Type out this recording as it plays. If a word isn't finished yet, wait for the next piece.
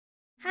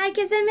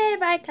Herkese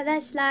merhaba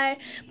arkadaşlar.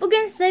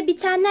 Bugün size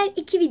Bitenler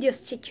 2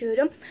 videosu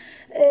çekiyorum.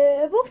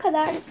 Bu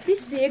kadar bir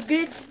sürü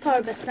gratis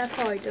torbasına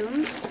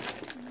koyduğum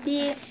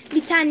bir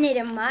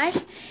bitenlerim var.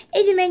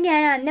 Elime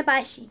gelenle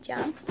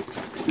başlayacağım.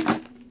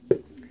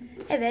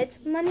 Evet,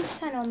 bunların 2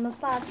 tane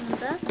olması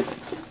lazımdı.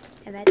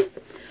 Evet.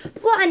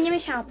 Bu annemin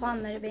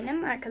şampuanları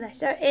benim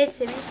arkadaşlar.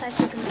 Elsevin saç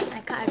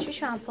dökülmesine karşı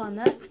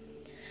şampuanı.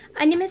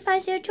 Annemin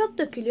saçları çok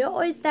dökülüyor.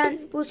 O yüzden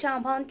bu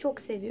şampuanı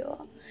çok seviyor.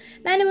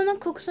 Ben de bunun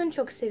kokusunu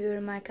çok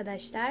seviyorum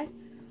arkadaşlar.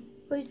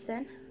 O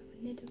yüzden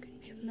ne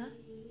dökülmüş buna?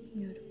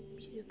 Bilmiyorum.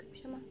 Bir şey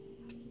dökülmüş ama.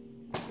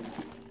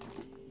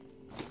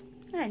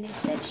 Her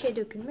neyse bir şey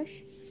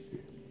dökülmüş.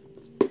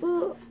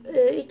 Bu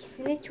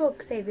ikisini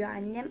çok seviyor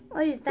annem.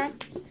 O yüzden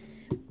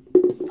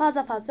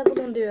fazla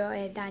bulunduruyor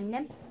evde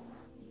annem.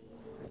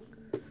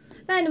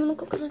 Ben de bunun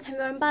kokusunu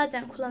seviyorum.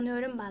 Bazen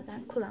kullanıyorum,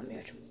 bazen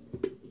kullanmıyorum.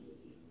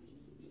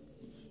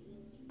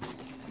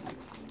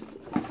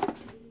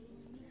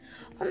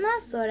 Ondan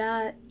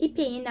sonra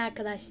İpek'in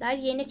arkadaşlar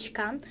yeni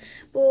çıkan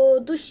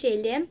bu duş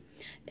jeli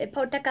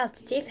portakal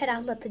çiçeği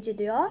ferahlatıcı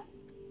diyor.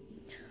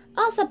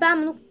 Aslında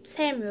ben bunu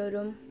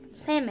sevmiyorum.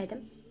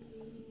 Sevmedim.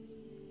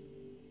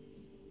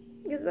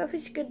 Gözüme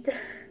fışkırdı.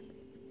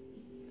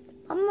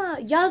 Ama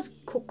yaz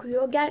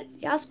kokuyor.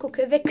 Yaz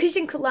kokuyor ve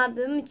kışın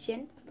kullandığım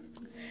için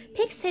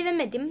pek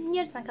sevemedim.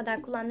 Yarısına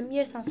kadar kullandım.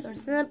 Yarısından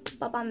sonrasını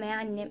babam veya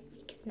annem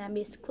ikisinden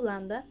birisi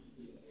kullandı.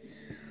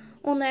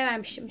 Onlara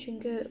vermiştim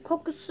çünkü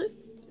kokusu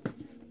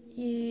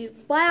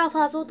bayağı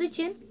fazla olduğu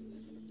için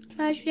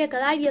ben şuraya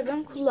kadar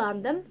yazın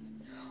kullandım.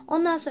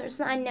 Ondan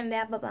sonrasında annem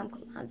veya babam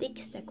kullandı.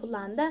 İkisi de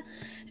kullandı.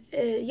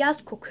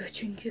 Yaz kokuyor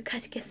çünkü.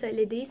 Kaç kez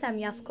söylediysem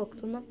yaz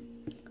koktuğunu.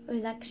 O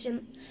yüzden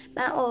kışın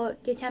ben o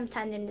geçen bir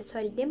tanelerinde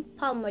söylediğim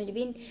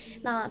Palmolive'in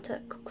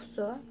lavanta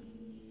kokusu.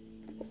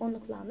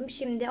 Onu kullandım.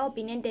 Şimdi o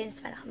benim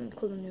deniz ferahlığını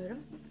kullanıyorum.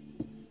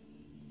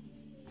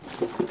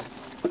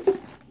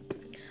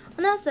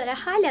 Ondan sonra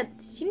hala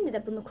şimdi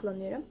de bunu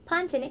kullanıyorum.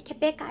 Pantene'in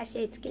kepeğe karşı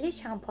etkili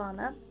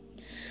şampuanı.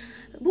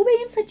 Bu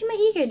benim saçıma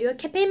iyi geliyor.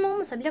 Kepeğim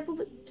olmasa bile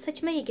bu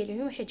saçıma iyi geliyor.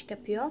 Yumuşacık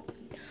yapıyor.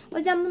 O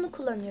yüzden bunu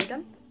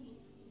kullanıyorum.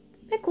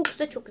 Ve kokusu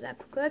da çok güzel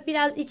kokuyor.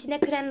 Biraz içine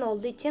kremli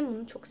olduğu için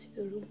bunu çok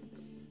seviyorum.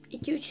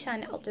 2-3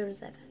 tane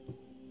alıyoruz eve.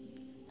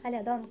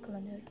 Hala da onu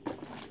kullanıyorum.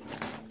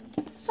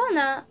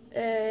 Sonra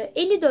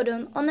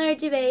Elidor'un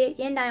onarıcı ve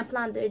yeniden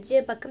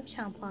yapılandırıcı bakım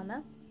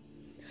şampuanı.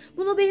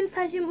 Bunu benim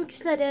saçım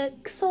uçları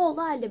kısa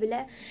olduğu halde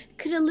bile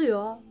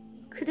kırılıyor.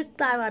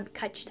 Kırıklar var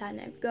birkaç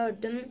tane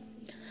gördüm.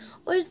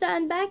 O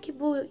yüzden belki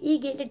bu iyi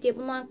gelir diye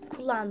bundan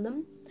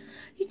kullandım.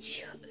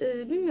 Hiç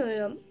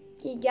bilmiyorum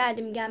iyi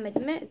geldi mi gelmedi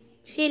mi.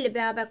 Şeyle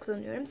beraber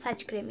kullanıyorum,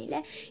 saç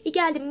kremiyle. İyi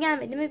geldi mi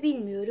gelmedi mi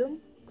bilmiyorum.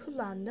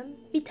 Kullandım.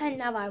 Bir tane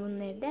daha var bunun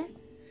evde.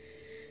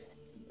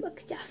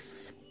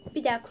 Bakacağız.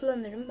 Bir daha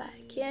kullanırım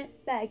belki.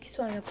 Belki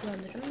sonra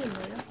kullanırım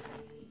bilmiyorum.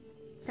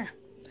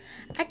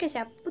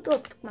 Arkadaşlar bu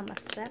dostluk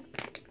maması.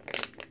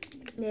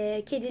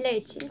 Kediler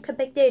için,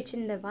 köpekler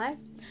için de var.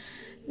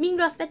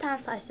 Migros ve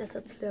Tansaç'ta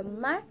satılıyor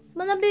bunlar.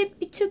 Bana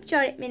bir Türkçe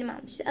öğretmenim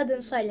almıştı.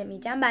 Adını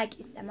söylemeyeceğim.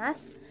 Belki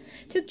istemez.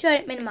 Türkçe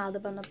öğretmenim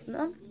aldı bana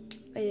bunu.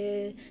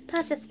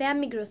 Tansaç veya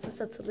Migros'ta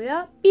satılıyor.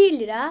 1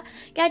 lira.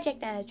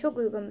 Gerçekten de çok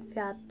uygun bir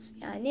fiyat.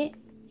 Yani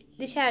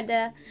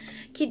dışarıda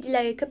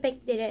kedileri,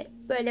 köpekleri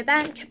böyle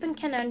ben çöpün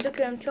kenarına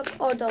döküyorum. Çok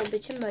orada olduğu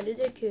için böyle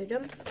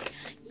döküyorum.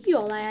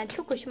 Yiyorlar yani.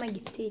 Çok hoşuma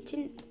gittiği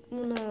için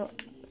bunu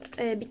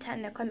bir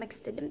tane koymak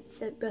istedim.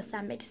 Size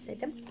göstermek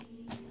istedim.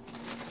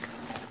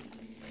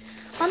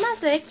 Ondan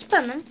sonra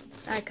Kipa'nın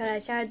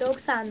arkadaşlar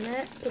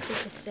 90'lı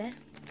peçetesi.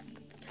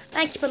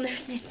 Ben Kipa'nın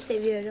ürünlerini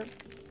seviyorum.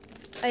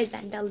 O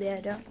yüzden de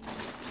alıyorum.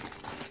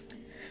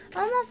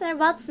 Ondan sonra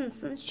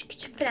Watsons'ın şu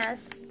Küçük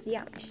Prens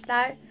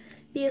yapmışlar.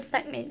 Bir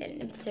ıslak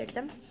mendilini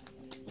bitirdim.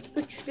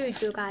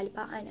 Üçlüydü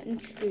galiba. Aynen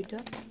üçlüydü.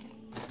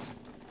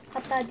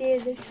 Hatta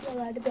diğeri de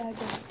şuralarda bir yerde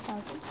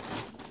lazım.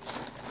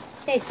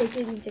 Neyse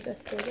gelince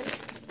göstereyim.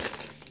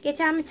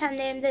 Geçen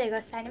bitenlerimde de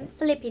gösterdim.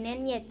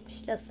 Sleepy'nin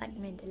 70'li ıslak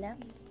mendili.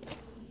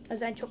 O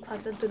yüzden çok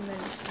fazla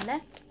durmuyorum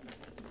üstünde.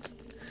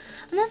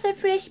 Ondan sonra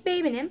Fresh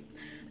Baby'nin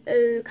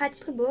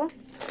kaçlı bu?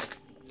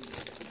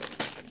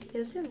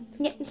 Yazıyor mu?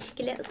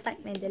 72'li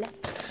ıslak mendili.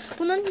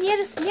 Bunun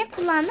yarısını ya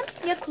kullandım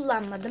ya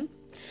kullanmadım.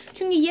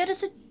 Çünkü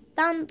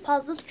yarısından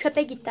fazla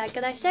çöpe gitti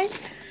arkadaşlar.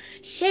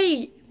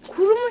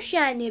 Kurumuş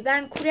yani.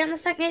 Ben kuruyan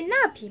ıslak mendili ne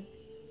yapayım?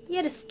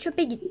 Yarısı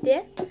çöpe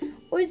gitti.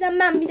 O yüzden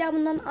ben bir daha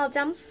bundan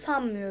alacağımı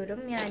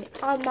sanmıyorum. Yani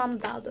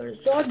almam daha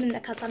doğrusu. Zor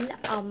günde kalsam bile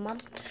almam.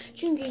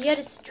 Çünkü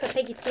yarısı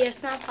çöpe gitti.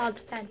 Yarısından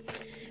fazla tane.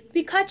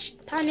 Birkaç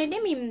tane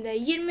demeyeyim de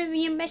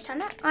 20-25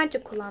 tane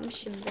ancak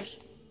kullanmışımdır.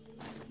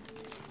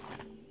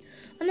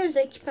 Onun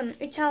üzerine Kipa'nın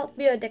 3 al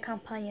bir öde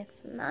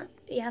kampanyasından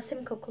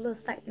Yasemin kokulu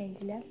ıslak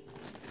mendili.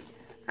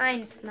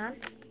 Aynısından.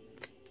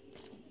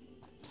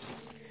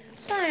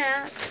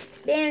 Sonra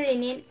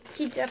Benri'nin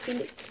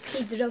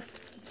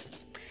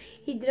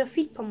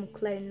hidrofil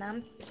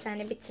pamuklarından bir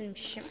tane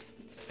bitirmişim.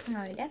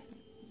 Öyle.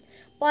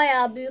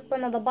 Bayağı büyük.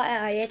 Bana da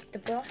bayağı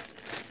yetti bu.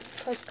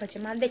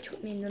 Koskocaman ve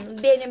çok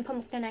memnunum. Benim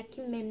pamuklarından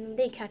kim memnun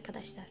değil ki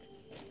arkadaşlar.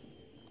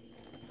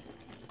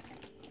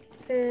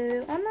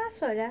 Ondan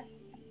sonra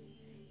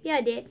bir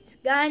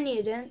adet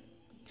Garnier'in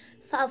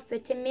saf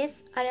ve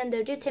temiz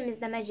arındırıcı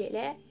temizleme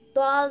jeli.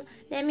 Doğal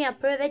nem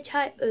yaprağı ve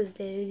çay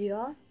özleri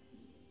diyor.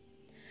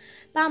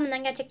 Ben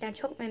bundan gerçekten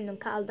çok memnun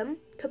kaldım.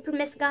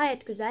 Köpürmesi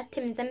gayet güzel.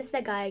 Temizlemesi de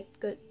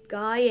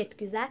gayet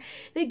güzel.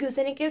 Ve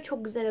gözenekleri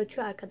çok güzel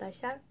açıyor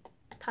arkadaşlar.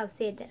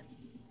 Tavsiye ederim.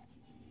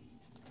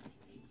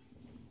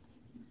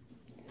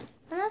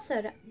 Ondan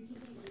sonra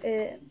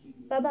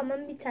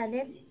babamın bir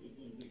tane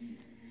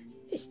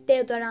işte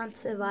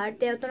deodorantı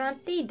var.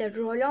 Deodorant değil de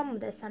rolon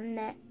mu desem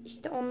ne?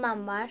 İşte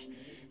ondan var.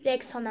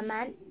 Rexona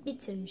hemen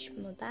bitirmiş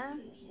bunu da.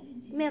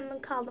 Memnun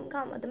kaldım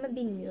kalmadı mı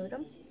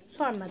bilmiyorum.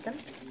 Sormadım.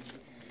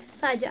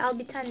 Sadece al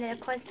bitenlere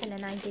koy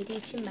denenen dediği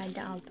için ben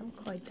de aldım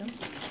koydum.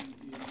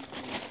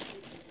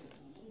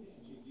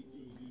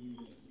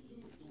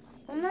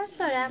 Ondan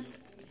sonra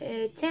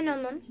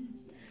Teno'nun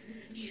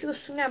şu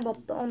Sünger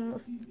Bob'da onun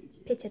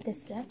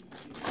peçetesi. Ondan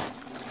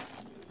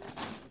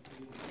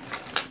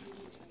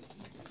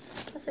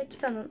sonra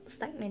Kipa'nın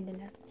ıslak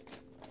mendili.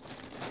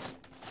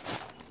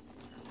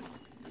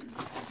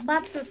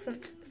 Watson's'ın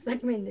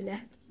ıslak mendili.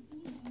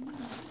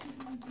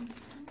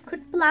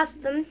 Kurt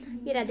Blast'ın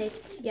bir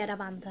adet yara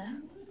bandı.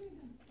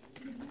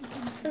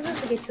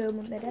 Hızlı geçiyorum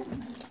bunları.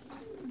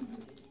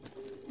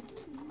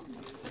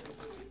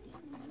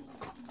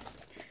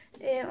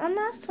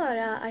 Ondan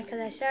sonra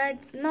arkadaşlar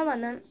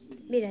Nova'nın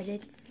bir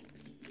adet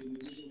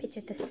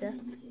peçetesi.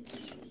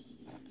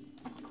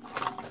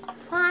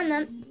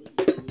 Fan'ın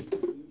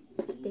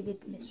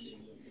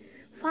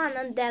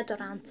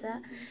deodorantı.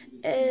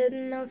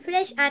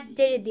 Fresh and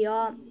Dairy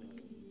diyor.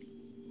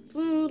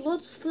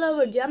 Lotus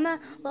Flower diyor ama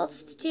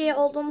Lotus çiçeği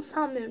olduğunu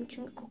sanmıyorum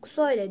çünkü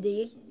kokusu öyle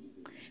değil.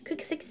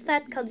 48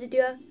 saat kalıcı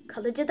diyor.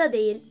 Kalıcı da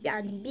değil.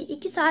 Yani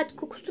 1-2 saat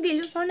kokusu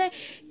geliyor sonra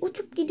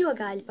uçup gidiyor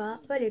galiba.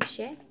 Öyle bir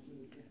şey.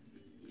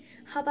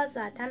 Hava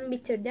zaten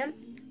bitirdim.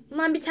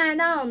 Bundan bir tane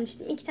daha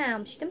almıştım. 2 tane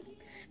almıştım.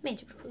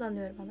 Mecbur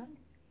kullanıyorum onu.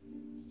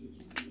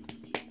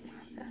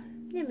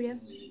 Ne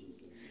bileyim.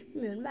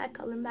 Bilmiyorum.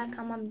 Belki alırım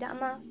belki almam bir de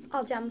ama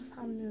alacağımı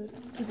sanmıyorum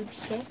gibi bir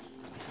şey.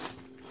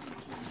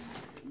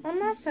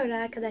 Ondan sonra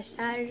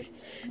arkadaşlar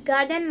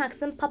Garden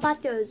Max'ın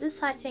papatya özlü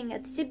saç rengi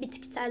atıcı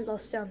bitkisel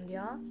losyon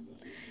diyor.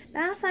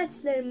 Ben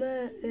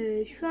saçlarımı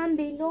şu an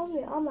belli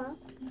olmuyor ama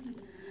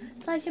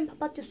saçımı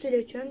papatya suyuyla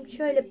açıyorum.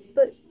 Şöyle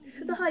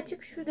şu daha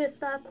açık,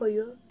 şurası daha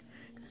koyu.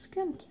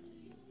 Gözüküyor mu ki?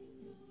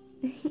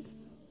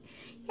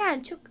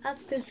 Yani çok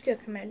az gözüküyor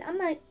kamerada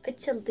ama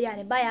açıldı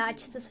yani bayağı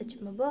açtı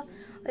saçımı bu.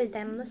 O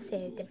yüzden bunu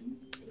sevdim.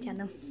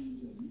 Canım.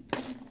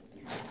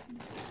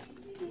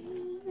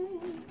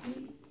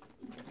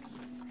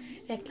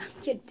 Reklam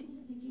girdi.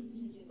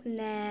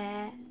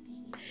 Ne?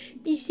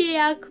 Bir şey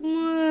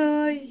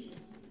yakmış.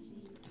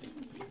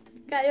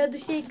 Galiba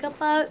duşayı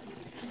kapağı.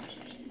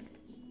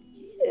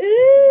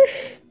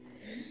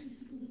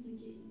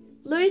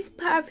 Loris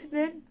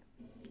parfümün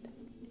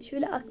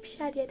şöyle akmış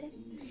her yere.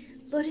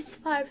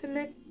 Loris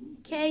parfümün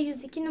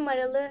K102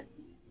 numaralı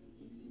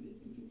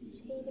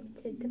şeyini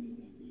bitirdim.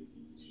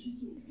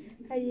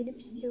 Her yeri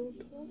bir şey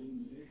oldu.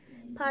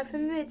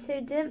 Parfümü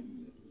bitirdim.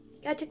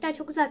 Gerçekten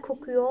çok güzel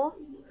kokuyor.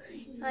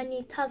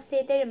 Yani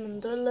tavsiye ederim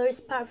bunu da.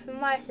 Loris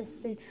parfüm varsa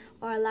sizin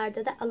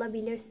oralarda da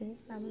alabilirsiniz.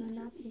 Ben bunu ne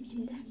yapayım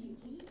şimdi?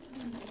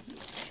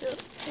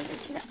 Şunun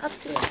içine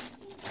atayım.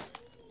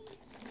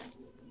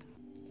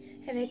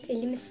 Evet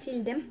elimi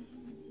sildim.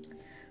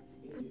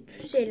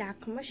 Bu şeyle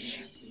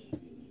akmış.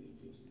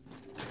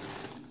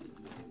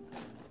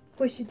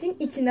 Poşetin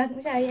içine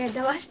akmış. Her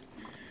yerde var.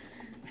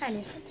 Her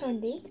neyse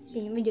sorun değil.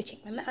 Benim video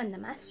çekmemi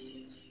önlemez.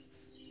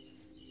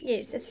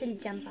 Gelirse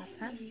sileceğim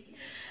zaten.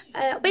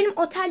 Benim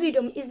otel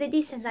videomu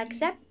izlediyseniz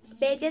arkadaşlar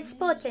BC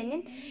Spa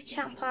Oteli'nin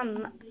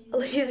şampuanını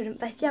alıyorum.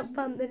 Ben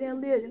şampuanları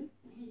alıyorum.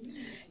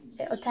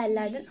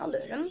 Otellerden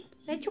alıyorum.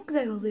 Ve çok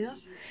güzel oluyor.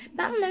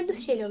 Ben bunları duş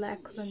jeli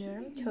olarak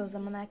kullanıyorum çoğu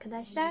zaman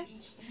arkadaşlar.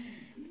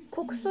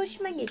 Kokusu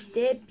hoşuma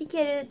gitti. Bir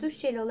kere duş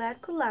jeli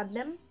olarak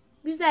kullandım.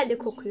 Güzel de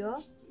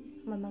kokuyor.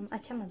 Ama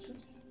açamadım.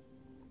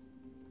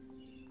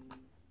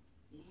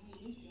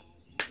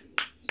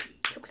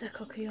 Çok güzel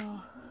kokuyor.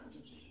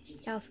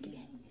 Yaz gibi.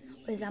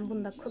 O yüzden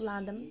bunu da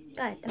kullandım.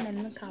 Gayet de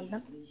memnun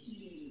kaldım.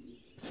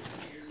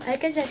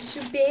 Arkadaşlar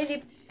şu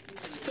beri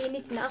şeyin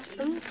içine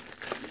attım.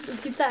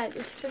 Güzel.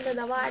 İkisinde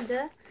de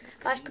vardı.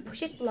 Başka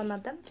poşet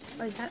bulamadım.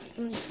 O yüzden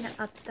bunun içine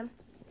attım.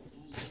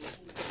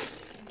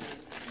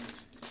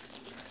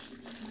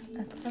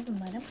 Akmaz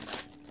umarım.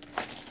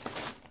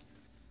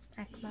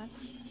 Akmaz.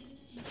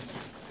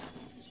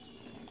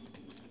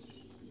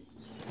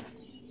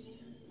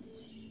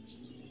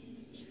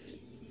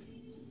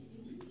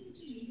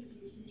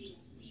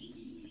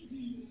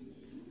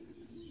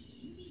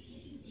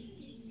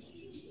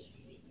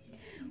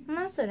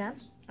 Ondan sonra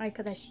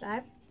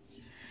arkadaşlar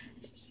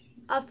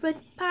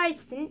Afrodit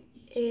Paris'in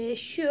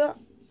şu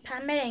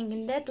pembe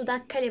renginde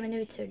dudak kalemini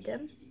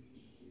bitirdim.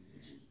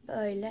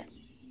 Böyle.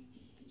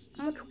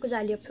 Ama çok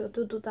güzel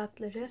yapıyordu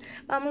dudakları.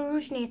 Ben bunu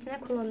ruj niyetine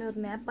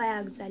kullanıyordum yani.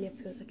 Bayağı güzel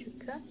yapıyordu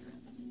çünkü.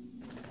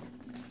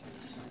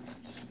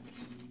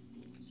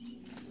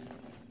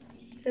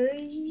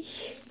 Ay.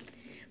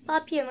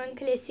 Papya'nın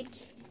klasik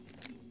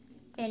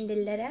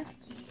mendilleri.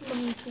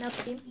 Bunun içine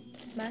atayım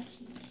ben.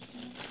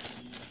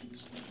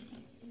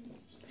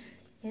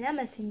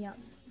 Yenemesin ya.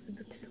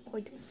 Öbür türlü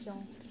koydum ki ya.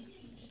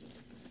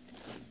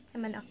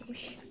 Hemen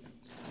akmış.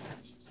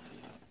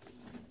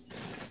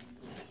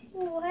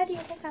 Oo, her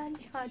yere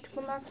gelmiş artık.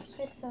 Bundan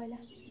sonra söyle.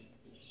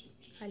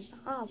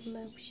 Galiba. Bunda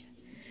yok bir şey.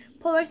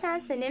 Power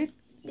Sense'nin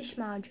diş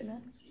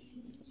macunu.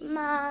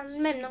 Bundan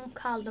memnun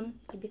kaldım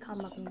gibi,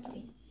 kalmadım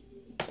gibi.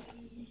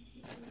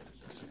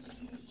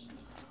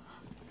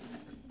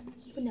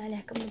 Bu ne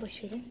alaka, bunu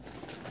boş verin.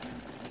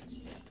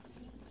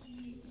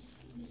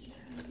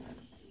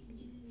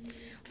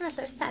 Ondan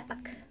sonra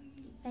Serpak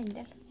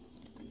mendil.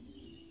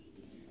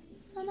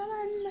 Sana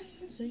ben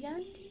nasıl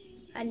yani?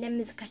 Annem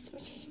müzik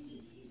açmış.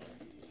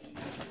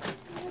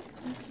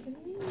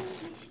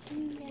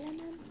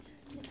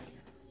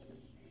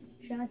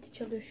 Şu an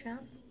çalıyor şu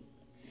an.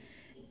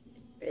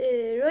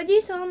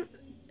 Rodison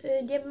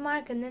diye bir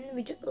markanın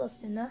vücut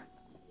losyonu.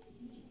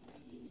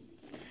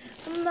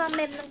 Bundan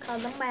memnun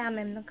kaldım. Bayağı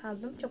memnun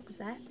kaldım. Çok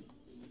güzel.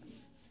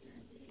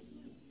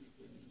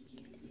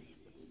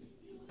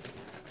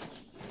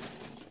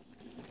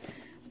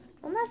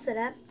 Ondan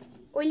sonra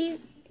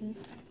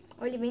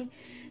Olive'in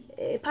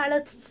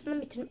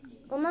parlatıcısını bitirdim.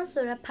 Ondan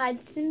sonra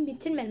perdesini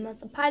bitirmedim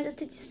aslında.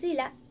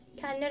 Parlatıcısıyla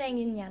kendi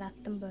rengini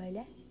yarattım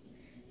böyle.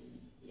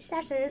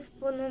 İsterseniz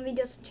bunun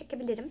videosunu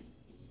çekebilirim.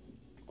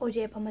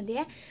 Oje yapama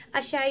diye.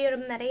 Aşağı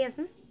yorumlara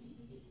yazın.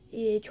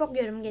 Çok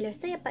yorum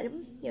gelirse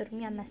yaparım. Yorum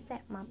gelmezse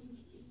yapmam.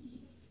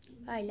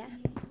 Böyle.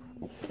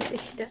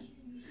 İşte.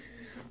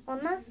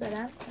 Ondan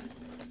sonra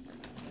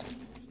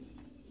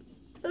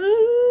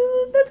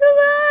ne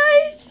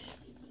var?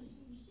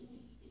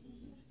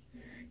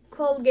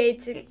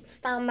 Colgate'in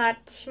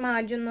standart diş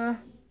macunu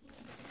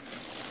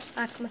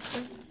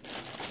akmasın.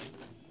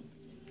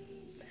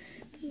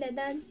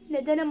 Neden?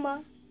 Neden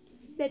ama?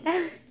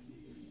 Neden?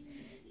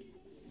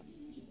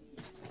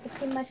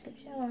 Bakayım başka bir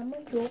şey var mı?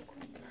 Yok.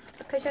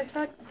 Arkadaşlar şu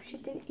an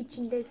poşetin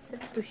içinde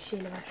sırf duş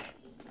jeli var.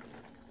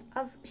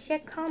 Az bir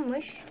şey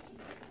kalmış.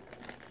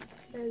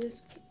 Şöyle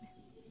gözükecek mi?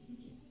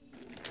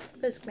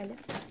 Gözükmedi.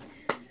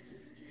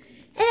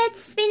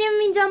 Evet,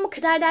 benim videom bu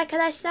kadardı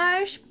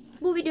arkadaşlar.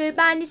 Bu videoyu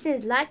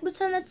beğendiyseniz like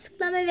butonuna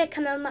tıklamayı ve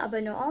kanalıma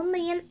abone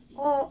olmayı.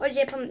 Oje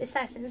yapımını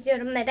isterseniz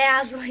yorumlara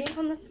yazmayı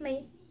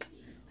unutmayın.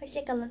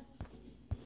 Hoşçakalın.